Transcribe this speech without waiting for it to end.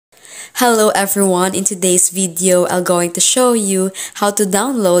Hello everyone, in today's video I'm going to show you how to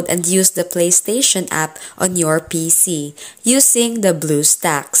download and use the PlayStation app on your PC using the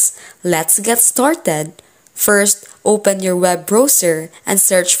BlueStacks. Let's get started. First, open your web browser and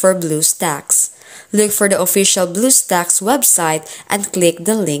search for BlueStacks. Look for the official BlueStacks website and click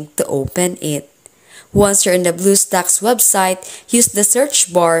the link to open it. Once you're in the BlueStacks website, use the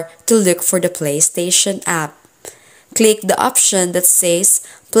search bar to look for the PlayStation app. Click the option that says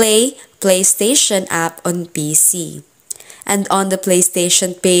Play PlayStation app on PC. And on the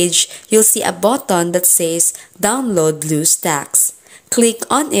PlayStation page, you'll see a button that says Download BlueStacks. Click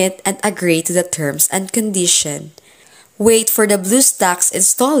on it and agree to the terms and condition. Wait for the BlueStacks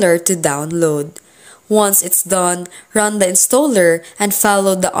installer to download. Once it's done, run the installer and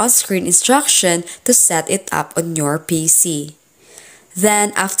follow the on-screen instruction to set it up on your PC.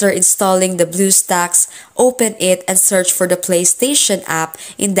 Then, after installing the BlueStacks, open it and search for the PlayStation app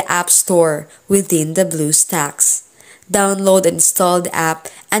in the App Store within the BlueStacks. Download and install the app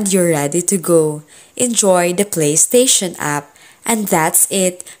and you're ready to go. Enjoy the PlayStation app. And that's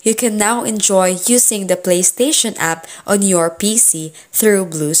it. You can now enjoy using the PlayStation app on your PC through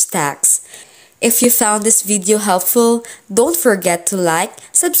BlueStacks. If you found this video helpful, don't forget to like,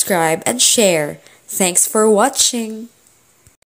 subscribe, and share. Thanks for watching.